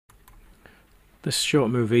This short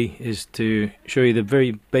movie is to show you the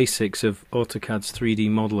very basics of AutoCAD's 3D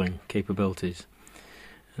modelling capabilities.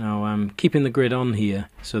 Now I'm keeping the grid on here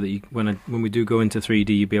so that when we do go into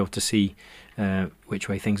 3D you'll be able to see which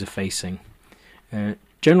way things are facing.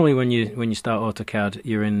 Generally when you start AutoCAD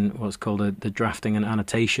you're in what's called the drafting and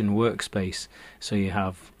annotation workspace, so you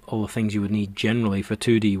have all the things you would need generally for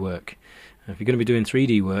 2D work. If you're going to be doing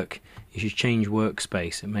 3D work you should change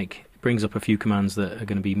workspace. It brings up a few commands that are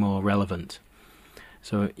going to be more relevant.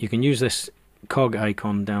 So you can use this cog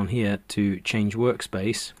icon down here to change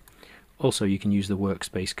workspace. Also you can use the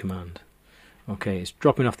workspace command. Okay, it's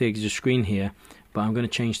dropping off the edge of the screen here, but I'm going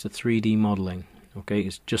to change to 3D modeling. Okay,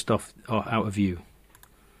 it's just out of view.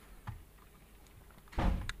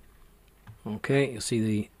 Okay, you'll see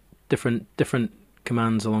the different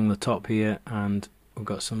commands along the top here, and we've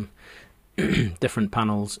got some different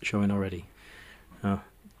panels showing already.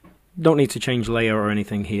 Don't need to change layer or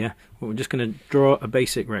anything here. We're just going to draw a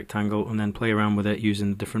basic rectangle and then play around with it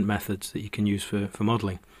using different methods that you can use for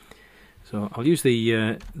modeling. So I'll use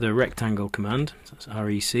the rectangle command. So that's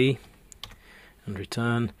REC and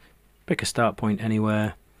return. Pick a start point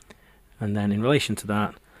anywhere, and then in relation to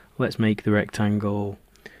that, let's make the rectangle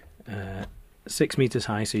 6 meters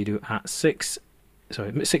high. So you do at 6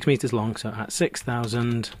 meters long. So at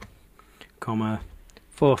 6,000,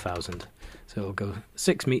 4,000. So it'll go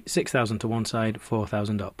 6,000 to one side,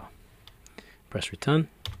 4,000 up. Press return.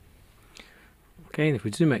 Okay, if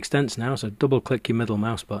we zoom extents now, so double click your middle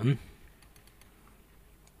mouse button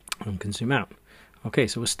and can zoom out. Okay,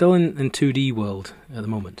 so we're still in 2D world at the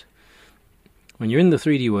moment. When you're in the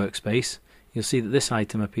 3D workspace, you'll see that this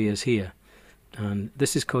item appears here, and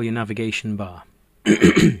this is called your navigation bar.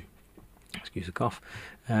 Excuse the cough.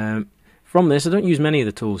 From this, I don't use many of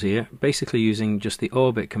the tools here, basically using just the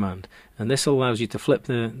orbit command, and this allows you to flip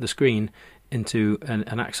the screen into an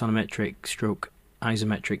axonometric stroke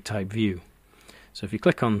isometric type view. So if you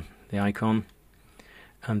click on the icon,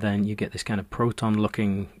 and then you get this kind of proton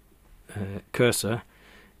looking cursor,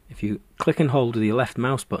 if you click and hold with your left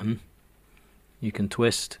mouse button, you can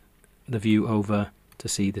twist the view over to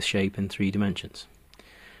see the shape in 3 dimensions.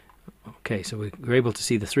 Okay, so we're able to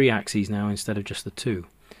see the 3 axes now instead of just the 2.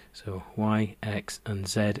 So Y, X and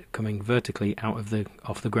Z coming vertically out of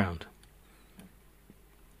off the ground.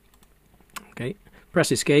 Okay,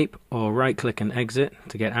 press escape or right click and exit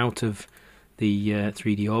to get out of the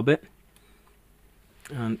 3D orbit,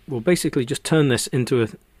 and we'll basically just turn this into a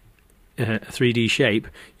 3D shape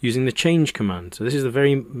using the change command. So this is the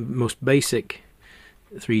very most basic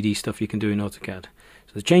 3D stuff you can do in AutoCAD.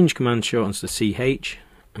 So the change command shortens to CH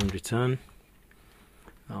and return.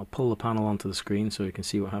 I'll pull the panel onto the screen so you can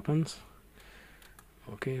see what happens.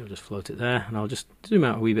 Okay, I'll just float it there, and I'll just zoom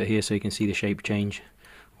out a wee bit here so you can see the shape change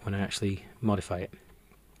when I actually modify it.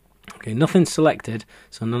 Okay, nothing's selected,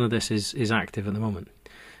 so none of this is active at the moment.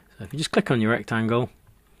 So if you just click on your rectangle,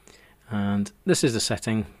 and this is the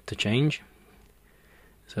setting to change.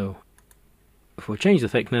 So if we change the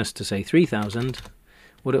thickness to say 3000,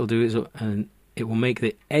 what it'll do is it will make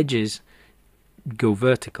the edges go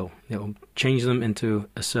vertical. It will change them into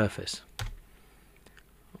a surface.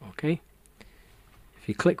 Okay. If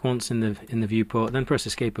you click once in the viewport, then press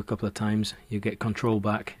escape a couple of times, you get control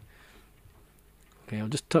back. Okay, I'll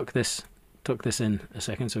just tuck this in a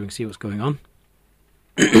second so we can see what's going on.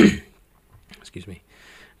 Excuse me.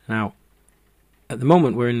 Now, at the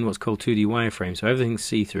moment we're in what's called 2D wireframe, so everything's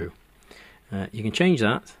see-through. You can change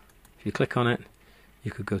that. If you click on it, you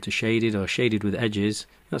could go to shaded or shaded with edges.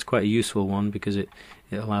 That's quite a useful one because it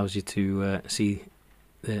allows you to see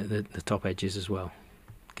the top edges as well.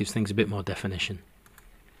 Gives things a bit more definition.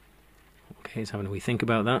 Okay, so having a wee think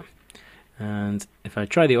about that. And if I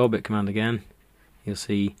try the orbit command again, you'll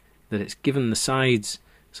see that it's given the sides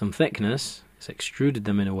some thickness. It's extruded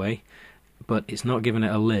them in a way, but it's not given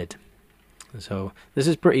it a lid. So this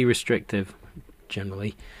is pretty restrictive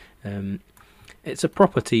generally. It's a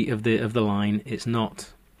property of the line. It's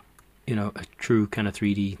not, you know, a true kind of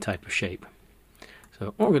 3D type of shape.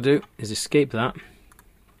 So what we're going to do is escape that.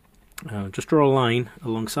 Just draw a line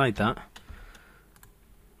alongside that,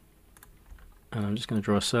 and I'm just going to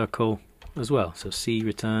draw a circle as well. So C,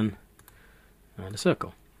 return, and a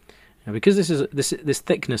circle. Now, because this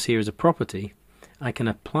thickness here is a property, I can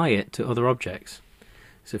apply it to other objects.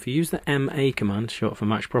 So if you use the MA command, short for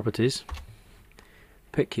match properties,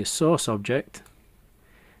 pick your source object,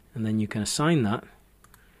 and then you can assign that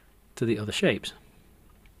to the other shapes.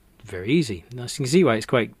 Very easy. Now you can see why it's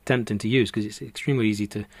quite tempting to use, because it's extremely easy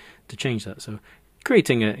to change that. So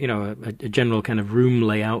creating a general kind of room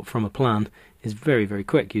layout from a plan is very, very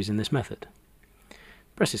quick using this method.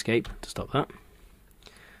 Press escape to stop that.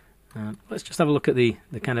 Let's just have a look at the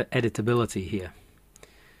kind of editability here.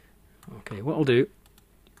 Okay, what I'll do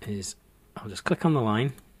is I'll just click on the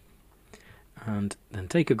line and then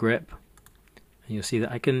take a grip, and you'll see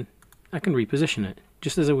that I can reposition it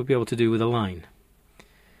just as I would be able to do with a line.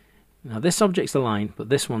 Now this object's a line, but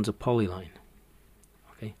this one's a polyline.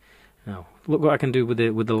 Okay, now look what I can do with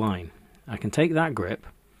the line. I can take that grip,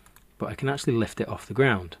 but I can actually lift it off the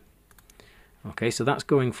ground. Okay, so that's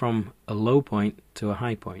going from a low point to a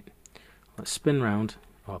high point. Let's spin round,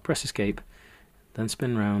 or I'll press escape, then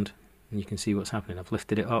spin round, and you can see what's happening. I've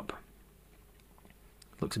lifted it up.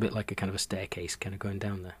 Looks a bit like a kind of a staircase kind of going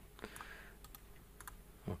down there.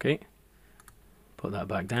 Okay, put that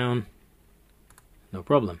back down, no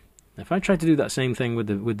problem. If I try to do that same thing with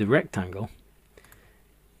the rectangle,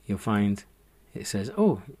 you'll find it says,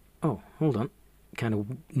 oh, hold on, kind of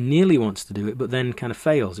nearly wants to do it, but then kind of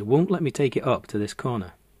fails. It won't let me take it up to this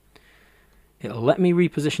corner. It'll let me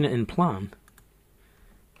reposition it in plan,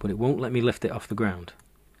 but it won't let me lift it off the ground.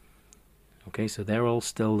 Okay, so they're all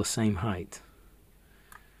still the same height.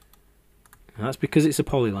 And that's because it's a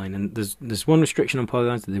polyline, and there's one restriction on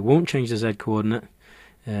polylines, that they won't change the z coordinate.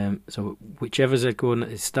 So whichever z coordinate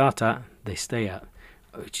they start at, they stay at,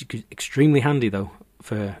 which is extremely handy though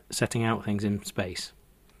for setting out things in space.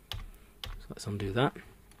 So let's undo that.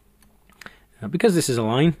 Because this is a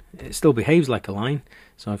line, it still behaves like a line.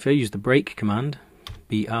 So if I use the break command,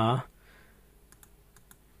 BR,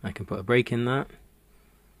 I can put a break in that.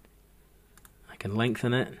 I can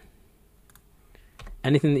lengthen it.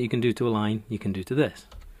 Anything that you can do to a line, you can do to this.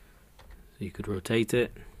 So you could rotate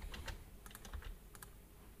it.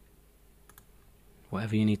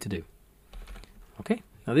 Whatever you need to do. Okay,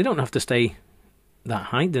 now they don't have to stay that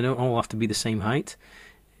height, they don't all have to be the same height.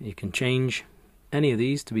 You can change any of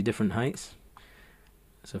these to be different heights.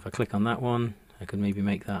 So if I click on that one, I could maybe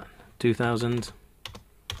make that 2000.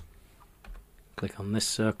 Click on this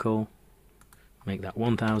circle, make that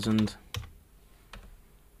 1000.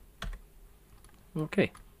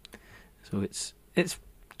 Okay, so it's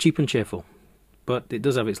cheap and cheerful, but it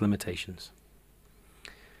does have its limitations.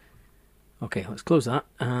 Okay, let's close that,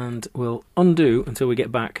 and we'll undo until we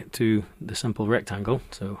get back to the simple rectangle.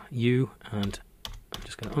 So U, and I'm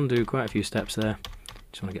just going to undo quite a few steps there.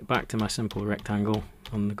 Just want to get back to my simple rectangle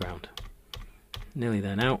on the ground. Nearly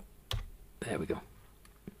there now. There we go.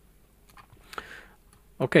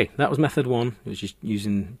 Okay, that was method one. It was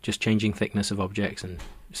just changing thickness of objects and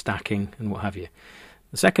stacking and what have you.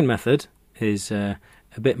 The second method is a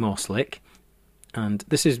bit more slick, and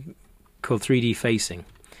this is called 3D facing.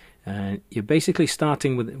 You're basically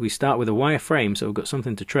starting with, we start with a wireframe, so we've got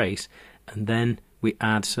something to trace, and then we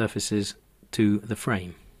add surfaces to the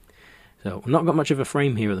frame. So we've not got much of a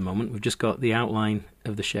frame here at the moment, we've just got the outline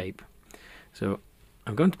of the shape. So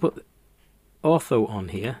I'm going to put ortho on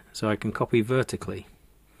here so I can copy vertically.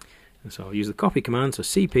 And so I'll use the copy command, so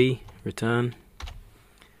CP, return,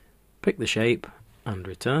 pick the shape and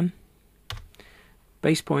return.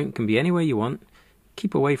 Base point can be anywhere you want,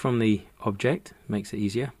 keep away from the object, makes it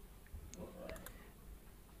easier.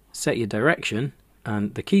 Set your direction,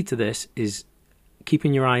 and the key to this is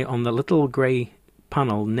keeping your eye on the little grey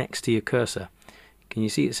panel next to your cursor. Can you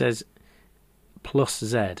see it says plus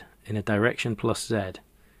Z, in a direction plus Z?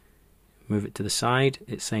 Move it to the side,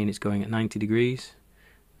 it's saying it's going at 90 degrees.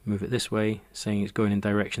 Move it this way, saying it's going in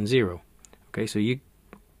direction 0. Okay, so you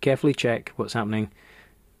carefully check what's happening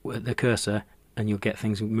with the cursor and you'll get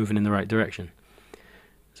things moving in the right direction.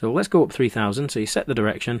 So let's go up 3000, so you set the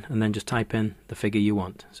direction and then just type in the figure you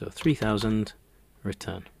want. So 3000,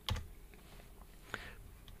 return.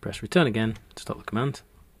 Press return again to stop the command.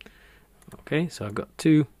 Okay, so I've got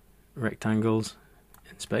two rectangles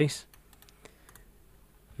in space.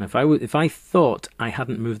 Now if I thought I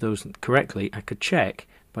hadn't moved those correctly, I could check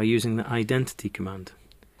by using the identity command.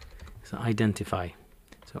 So identify.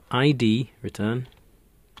 So ID, return.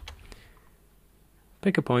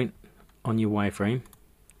 Pick a point on your wireframe,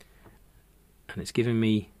 and it's giving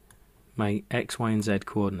me my X, Y, and Z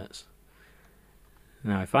coordinates.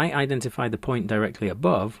 Now if I identify the point directly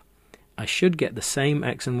above, I should get the same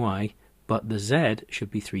X and Y, but the Z should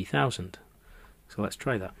be 3000. So let's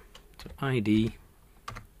try that. So ID,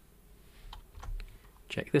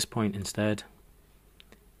 check this point instead,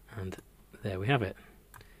 and there we have it.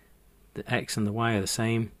 The X and the Y are the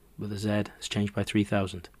same, but the Z has changed by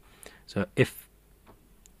 3000. So if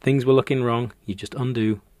things were looking wrong, you just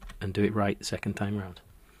undo and do it right the second time round.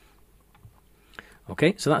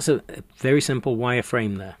 Okay, so that's a very simple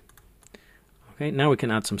wireframe there. Okay, now we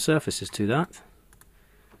can add some surfaces to that.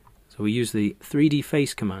 So we use the 3D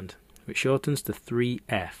face command, which shortens to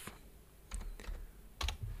 3F.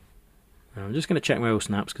 Now I'm just going to check my O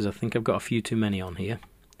snaps because I think I've got a few too many on here.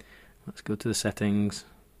 Let's go to the settings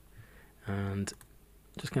and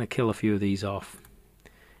just going to kill a few of these off.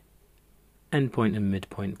 Endpoint and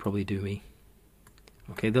midpoint probably do me.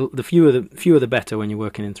 Okay, the fewer the better when you're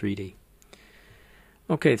working in 3D.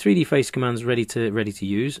 Okay, 3D face commands ready to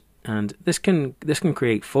use, and this can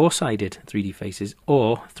create 4-sided 3D faces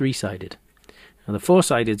or 3-sided. Now the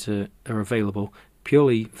 4-sided are available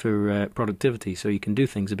purely for productivity, so you can do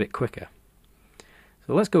things a bit quicker.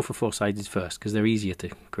 So let's go for 4-sided first because they're easier to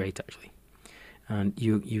create actually. And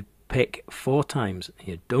you pick 4 times.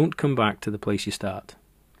 You don't come back to the place you start.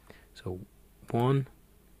 So 1,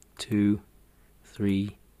 2,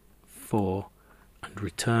 3, 4, and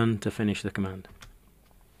return to finish the command.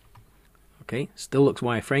 Okay, still looks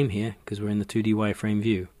wireframe here because we're in the 2D wireframe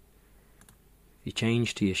view. If you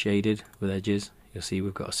change to your shaded with edges, you'll see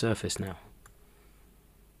we've got a surface now.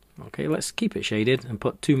 Okay, let's keep it shaded and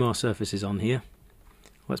put 2 more surfaces on here.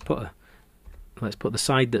 Let's put the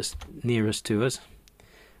side that's nearest to us.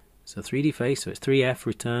 So 3D face, so it's 3F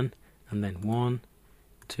return, and then 1,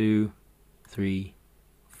 2, 3,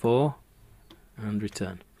 4, and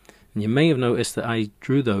return. And you may have noticed that I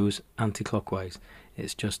drew those anti-clockwise.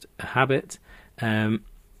 It's just a habit,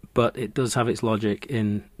 but it does have its logic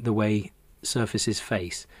in the way surfaces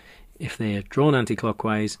face. If they are drawn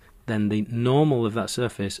anti-clockwise, then the normal of that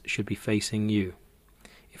surface should be facing you.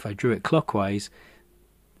 If I drew it clockwise,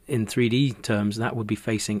 in 3D terms, that would be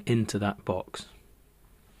facing into that box.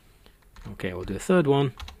 Okay, we'll do a third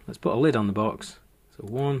one. Let's put a lid on the box. So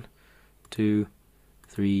 1, 2,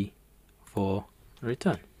 3, 4,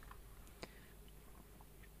 return.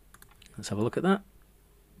 Let's have a look at that.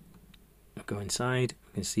 We'll go inside.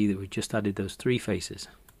 We can see that we've just added those 3 faces.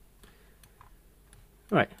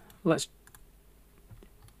 Right, let's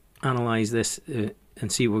analyze this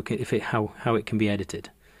and see how it can be edited.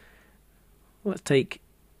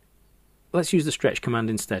 Let's use the stretch command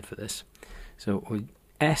instead for this. So with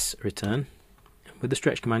S return, with the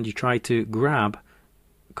stretch command you try to grab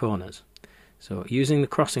corners. So using the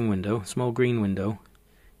crossing window, small green window,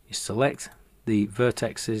 you select the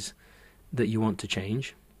vertexes that you want to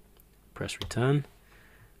change, press return,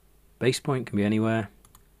 base point can be anywhere,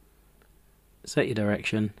 set your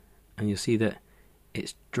direction, and you'll see that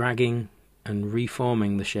it's dragging and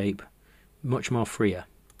reforming the shape much more freer.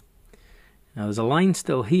 Now there's a line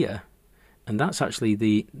still here, and that's actually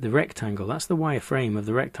the rectangle. That's the wireframe of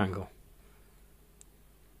the rectangle.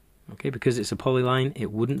 Okay, because it's a polyline,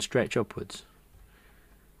 it wouldn't stretch upwards.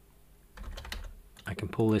 I can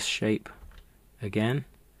pull this shape again.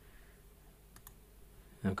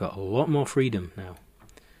 I've got a lot more freedom now.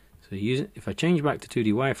 So if I change back to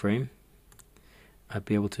 2D wireframe, I'd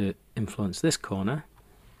be able to influence this corner.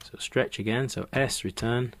 So stretch again, so S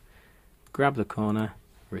return, grab the corner,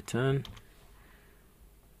 return,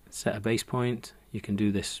 set a base point. You can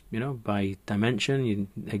do this, by dimension,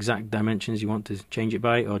 exact dimensions you want to change it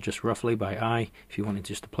by, or just roughly by eye if you wanted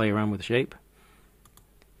just to play around with the shape.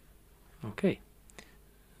 Okay,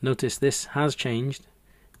 notice this has changed,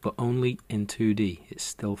 but only in 2D. It's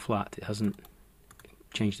still flat, it hasn't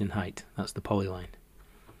changed in height. That's the polyline.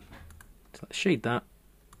 So let's shade that,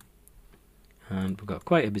 and we've got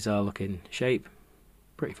quite a bizarre looking shape,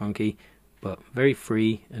 pretty funky, but very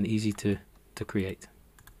free and easy to create.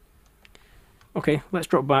 Okay, let's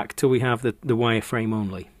drop back till we have the wireframe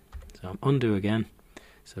only. So I'm undo again,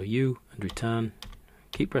 so U and return,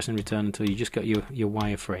 keep pressing return until you just got your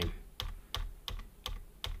wireframe.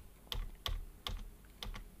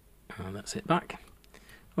 And that's it back.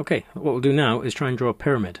 Okay, what we'll do now is try and draw a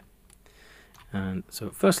pyramid. And so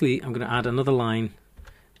firstly I'm going to add another line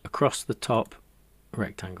across the top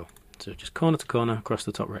rectangle. So just corner to corner across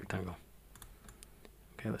the top rectangle.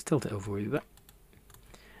 Okay, let's tilt it over with that.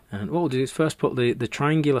 And what we'll do is first put the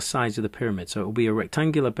triangular sides of the pyramid, so it will be a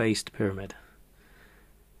rectangular based pyramid.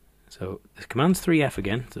 So the command's 3F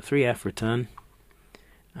again, so 3F return,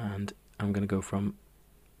 and I'm going to go from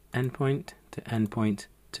endpoint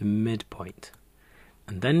to midpoint,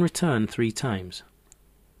 and then return 3 times.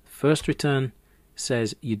 First return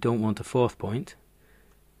says you don't want a 4th point,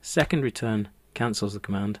 second return cancels the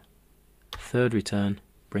command, third return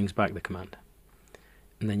brings back the command,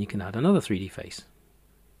 and then you can add another 3D face.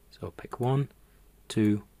 So pick 1,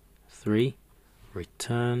 2, 3,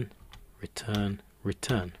 return, return,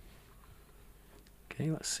 return.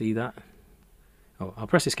 Okay, let's see that. Oh, I'll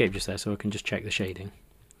press escape just there so I can just check the shading.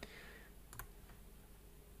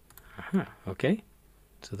 Aha, okay.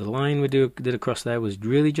 So the line we did across there was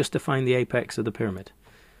really just to find the apex of the pyramid.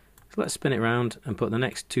 So let's spin it around and put the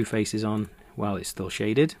next 2 faces on while it's still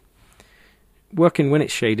shaded. Working when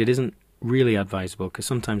it's shaded isn't really advisable because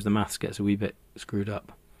sometimes the maths gets a wee bit screwed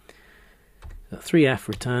up. So 3F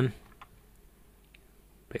return,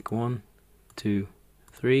 pick 1, 2,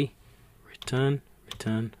 3, return,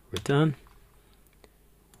 return, return,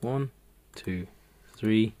 1, 2,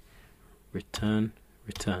 3, return,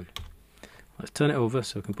 return. Let's turn it over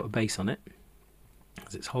so we can put a base on it,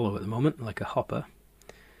 as it's hollow at the moment, like a hopper.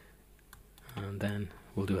 And then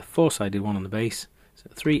we'll do a 4-sided one on the base. So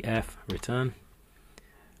 3F, return,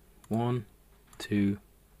 1, 2,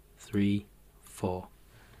 3, 4,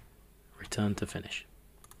 return to finish.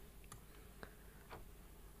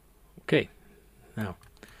 Okay, now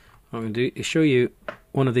what I'm going to do is show you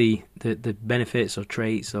one of the benefits or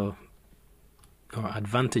traits or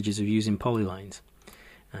advantages of using polylines.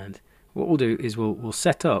 And what we'll do is we'll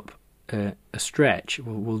set up a stretch.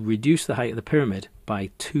 We'll reduce the height of the pyramid by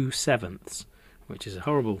 2/7, which is a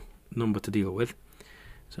horrible number to deal with.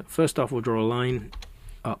 So first off, we'll draw a line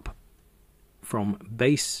up from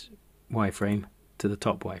base wireframe to the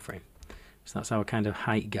top wireframe. So that's our kind of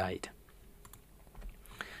height guide.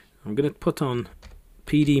 I'm going to put on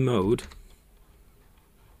PD mode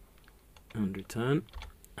and return,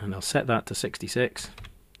 and I'll set that to 66.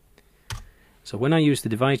 So when I use the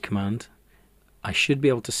divide command, I should be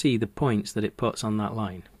able to see the points that it puts on that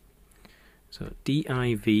line. So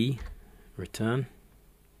div return,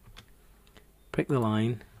 pick the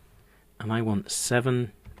line, and I want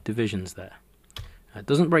 7 divisions there. It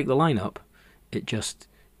doesn't break the line up, it just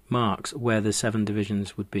marks where the 7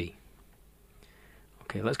 divisions would be.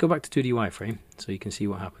 Okay, let's go back to 2D wireframe so you can see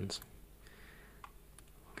what happens.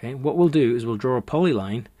 Okay, what we'll do is we'll draw a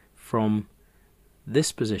polyline from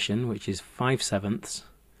this position, which is 5/7,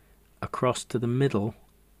 across to the middle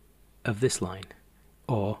of this line,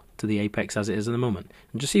 or to the apex as it is at the moment.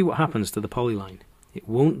 And just see what happens to the polyline. It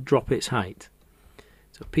won't drop its height.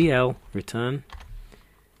 So PL, return.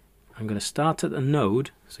 I'm going to start at a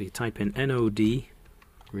node, so you type in NOD,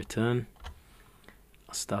 return.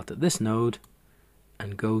 I'll start at this node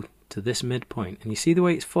and go to this midpoint. And you see the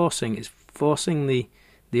way it's forcing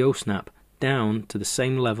the O-snap down to the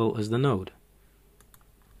same level as the node.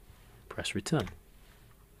 Press return.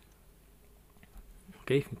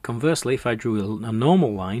 Okay, conversely, if I drew a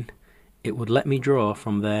normal line, it would let me draw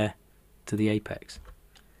from there to the apex.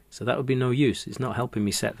 So that would be no use. It's not helping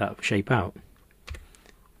me set that shape out.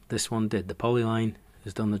 This one did. The polyline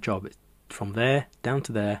has done the job. From there down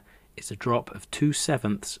to there, it's a drop of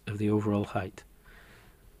 2/7 of the overall height.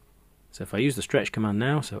 So if I use the stretch command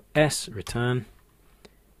now, so S, return,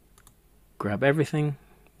 grab everything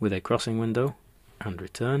with a crossing window and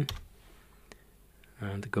return,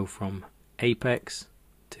 and go from apex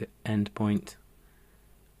to end point,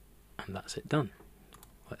 and that's it done.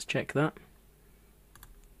 Let's check that.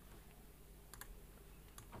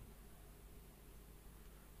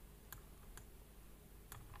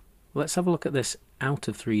 Let's have a look at this out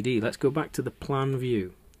of 3D. Let's go back to the plan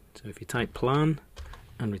view. So if you type plan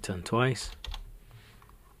and return twice,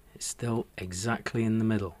 it's still exactly in the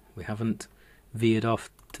middle. We haven't veered off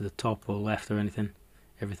to the top or left or anything.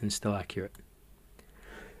 Everything's still accurate.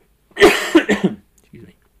 Excuse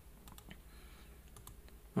me.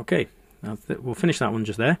 Okay, we'll finish that one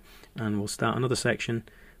just there, and we'll start another section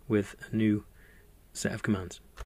with a new set of commands.